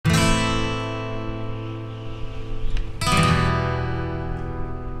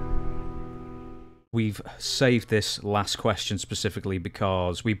We've saved this last question specifically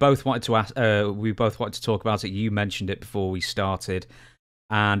because we both wanted to ask. We both wanted to talk about it. You mentioned it before we started,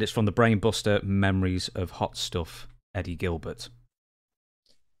 and it's from the Brainbuster Memories of Hot Stuff, Eddie Gilbert.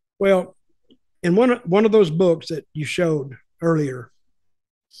 Well, in one of those books that you showed earlier,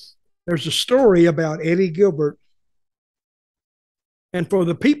 there's a story about Eddie Gilbert. And for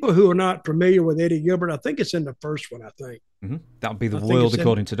the people who are not familiar with Eddie Gilbert, I think it's in the first one, I think. Mm-hmm. That would be The World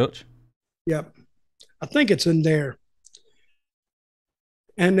According to Dutch. Yep. I think it's in there.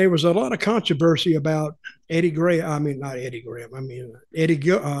 And there was a lot of controversy about Eddie Graham. I mean, not Eddie Graham. I mean,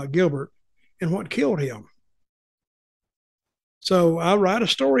 Gilbert and what killed him. So I write a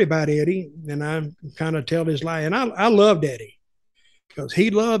story about Eddie, and I kind of tell his life. And I loved Eddie because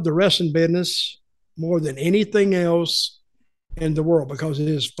he loved the wrestling business more than anything else in the world, because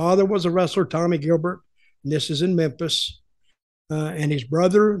his father was a wrestler, Tommy Gilbert, and this is in Memphis, and his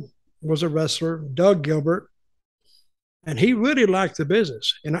brother was a wrestler, Doug Gilbert, and he really liked the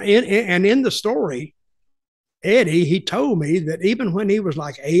business. And in the story, Eddie, he told me that even when he was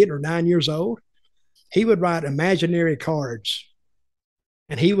like 8 or 9 years old, he would write imaginary cards,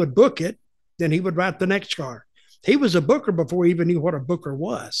 and he would book it. Then he would write the next card. He was a booker before he even knew what a booker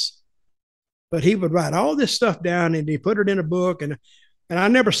was. But he would write all this stuff down, and he put it in a book. And I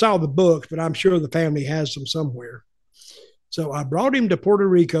never saw the books, but I'm sure the family has them somewhere. So I brought him to Puerto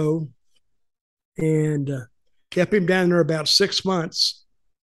Rico and kept him down there about 6 months.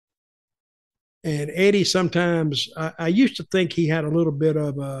 And Eddie, sometimes I used to think he had a little bit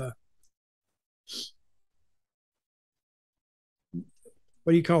of what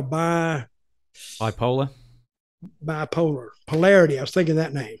do you call bipolar polarity. I was thinking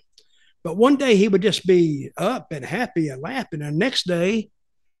that name. But one day he would just be up and happy and laughing. And the next day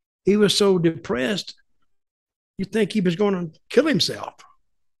he was so depressed, you'd think he was going to kill himself.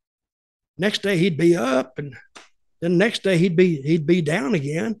 Next day he'd be up, and then the next day he'd be down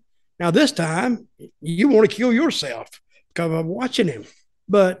again. Now this time you want to kill yourself because I'm watching him.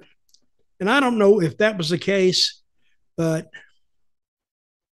 And I don't know if that was the case, but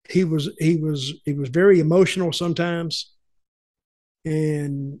he was very emotional sometimes,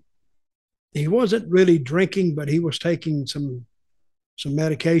 and he wasn't really drinking, but he was taking some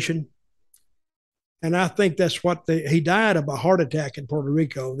medication. And I think that's what he died of a heart attack in Puerto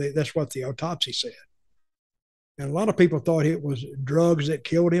Rico. That's what the autopsy said. And a lot of people thought it was drugs that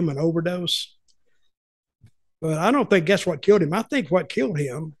killed him, an overdose. But I don't think that's what killed him. I think what killed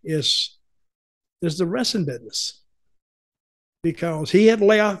him is the wrestling business, because he had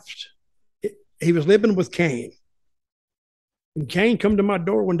left. He was living with Kane. And Kane come to my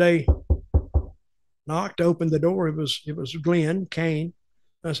door one day, knocked, opened the door. It was Glenn Kane.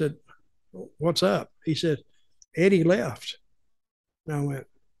 I said, "What's up?" He said, "Eddie left." And I went,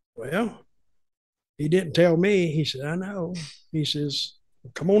 "Well, he didn't tell me." He said, "I know." He says,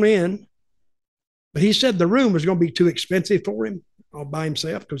 "Come on in." But he said the room was going to be too expensive for him all by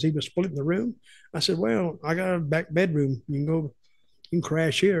himself because he was splitting the room. I said, "Well, I got a back bedroom. You can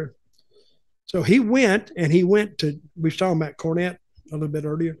crash here." So he went to, we were talking about Cornette a little bit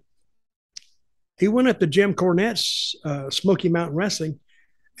earlier. He went up to Jim Cornette's Smoky Mountain Wrestling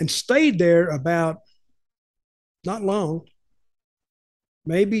and stayed there about, not long,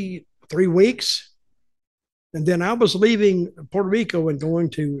 maybe 3 weeks. And then I was leaving Puerto Rico and going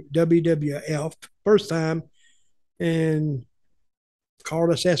to WWF first time. And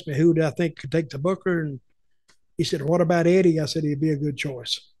Carlos asked me who did I think could take the booker. And he said, "What about Eddie?" I said, "He'd be a good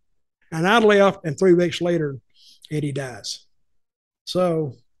choice." And I left, and 3 weeks later, Eddie dies.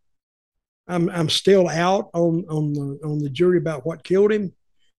 So I'm still out on the jury about what killed him,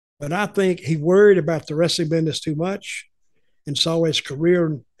 but I think he worried about the wrestling business too much and saw his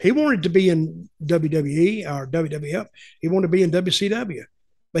career. He wanted to be in WWE or WWF. He wanted to be in WCW,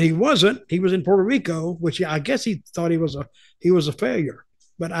 but he wasn't. He was in Puerto Rico, which I guess he thought he was a failure.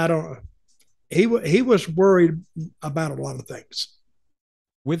 But I don't. He was worried about a lot of things.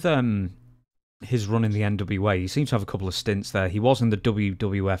 With his run in the NWA, he seems to have a couple of stints there. He was in the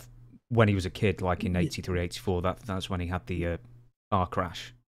WWF when he was a kid, like in 83, 84. That's when he had the car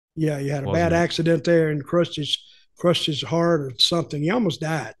crash. Yeah, he had a bad accident there and crushed his heart or something. He almost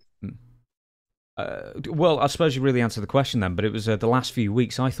died. Well, I suppose you really answered the question then, but it was the last few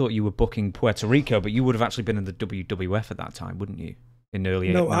weeks. I thought you were booking Puerto Rico, but you would have actually been in the WWF at that time, wouldn't you? In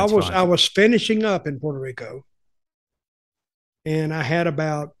early No, I was finishing up in Puerto Rico, and I had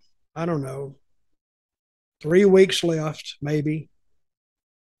about, I don't know, 3 weeks left, maybe.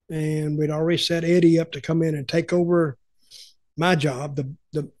 And we'd already set Eddie up to come in and take over my job,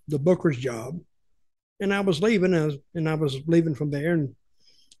 the booker's job. And I was leaving, from there. And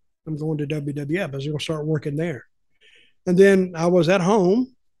I'm going to WWF. I was going to start working there. And then I was at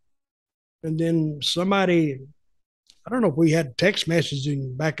home, and then somebody, I don't know if we had text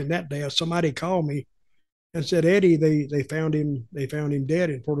messaging back in that day, or somebody called me and said, Eddie, they found him dead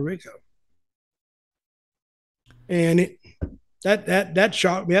in Puerto Rico. And that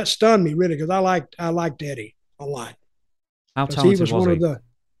shocked me. That stunned me really, because I liked Eddie a lot. How talented he was one of the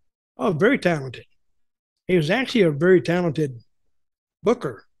very talented. He was actually a very talented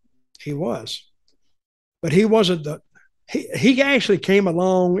booker. He was, but he wasn't he actually came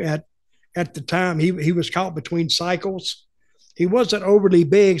along at the time. He was caught between cycles. He wasn't overly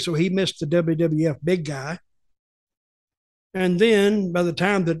big, so he missed the WWF big guy. And then by the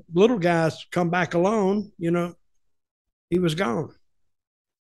time the little guys come back along, he was gone,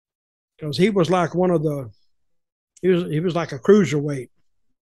 because he was like he was like a cruiserweight,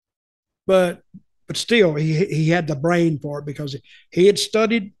 but still he had the brain for it, because he had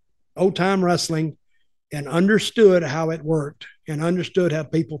studied old time wrestling and understood how it worked and understood how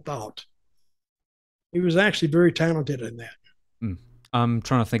people thought. He was actually very talented in that. I'm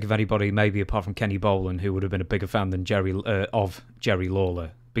trying to think of anybody, maybe apart from Kenny Bolan, who would have been a bigger fan than Jerry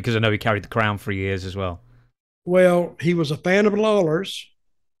Lawler, because I know he carried the crown for years as well. Well, he was a fan of Lawler's,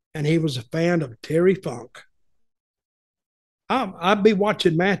 and he was a fan of Terry Funk. I'd be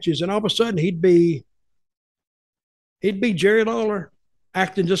watching matches, and all of a sudden he'd be Jerry Lawler,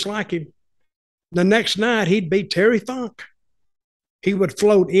 acting just like him. The next night he'd be Terry Funk. He would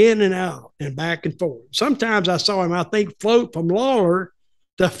float in and out and back and forth. Sometimes I saw him, I think, float from Lawler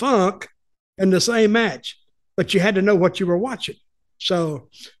to Funk in the same match, but you had to know what you were watching. So,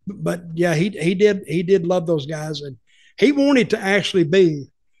 but yeah, he did love those guys, and he wanted to actually be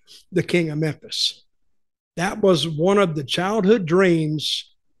the King of Memphis. That was one of the childhood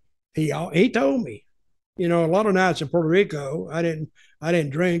dreams. He told me, a lot of nights in Puerto Rico, I didn't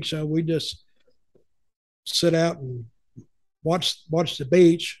drink, so we just sit out and watch the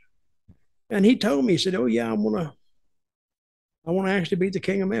beach. And he told me, he said, "Oh yeah, I want to actually be the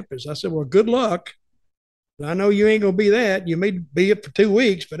King of Memphis." I said, "Well, good luck. I know you ain't gonna be that. You may be it for 2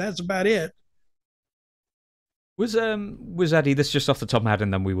 weeks, but that's about it." Was Eddie, this is just off the top of my head,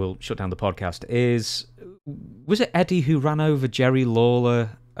 and then we will shut down the podcast, was it Eddie who ran over Jerry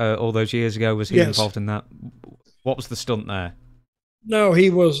Lawler all those years ago? Was he involved in that? What was the stunt there? No,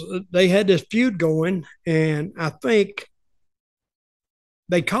 they had this feud going, and I think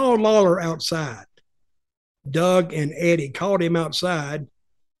they called Lawler outside. Doug and Eddie called him outside,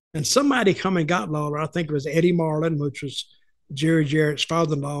 and somebody come and got Lawler. I think it was Eddie Marlin, which was Jerry Jarrett's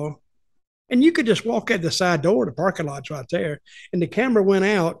father-in-law. And you could just walk out the side door, the parking lot's right there. And the camera went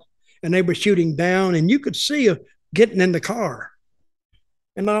out, and they were shooting down, and you could see them getting in the car.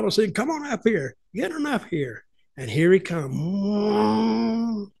 And Lawler said, "Come on up here, get on up here." And here he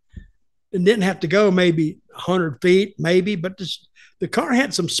come. It didn't have to go maybe 100 feet, maybe, but the car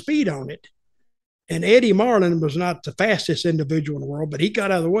had some speed on it. And Eddie Marlin was not the fastest individual in the world, but he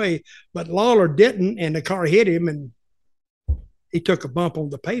got out of the way. But Lawler didn't, and the car hit him, and he took a bump on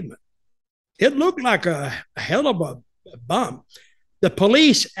the pavement. It looked like a hell of a bump. The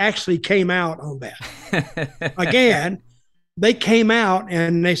police actually came out on that. Again, they came out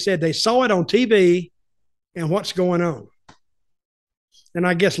and they said they saw it on TV and what's going on. And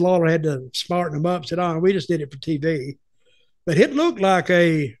I guess Lawler had to smarten them up, said, "Oh, we just did it for TV." But it looked like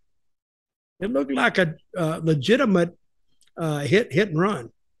a legitimate hit and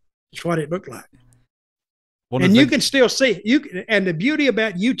run. That's what it looked like. And you can still see it. And the beauty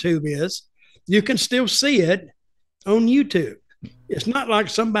about YouTube is you can still see it on YouTube. It's not like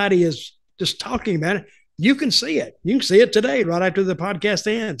somebody is just talking about it. You can see it. You can see it today, right after the podcast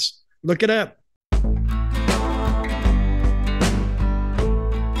ends. Look it up.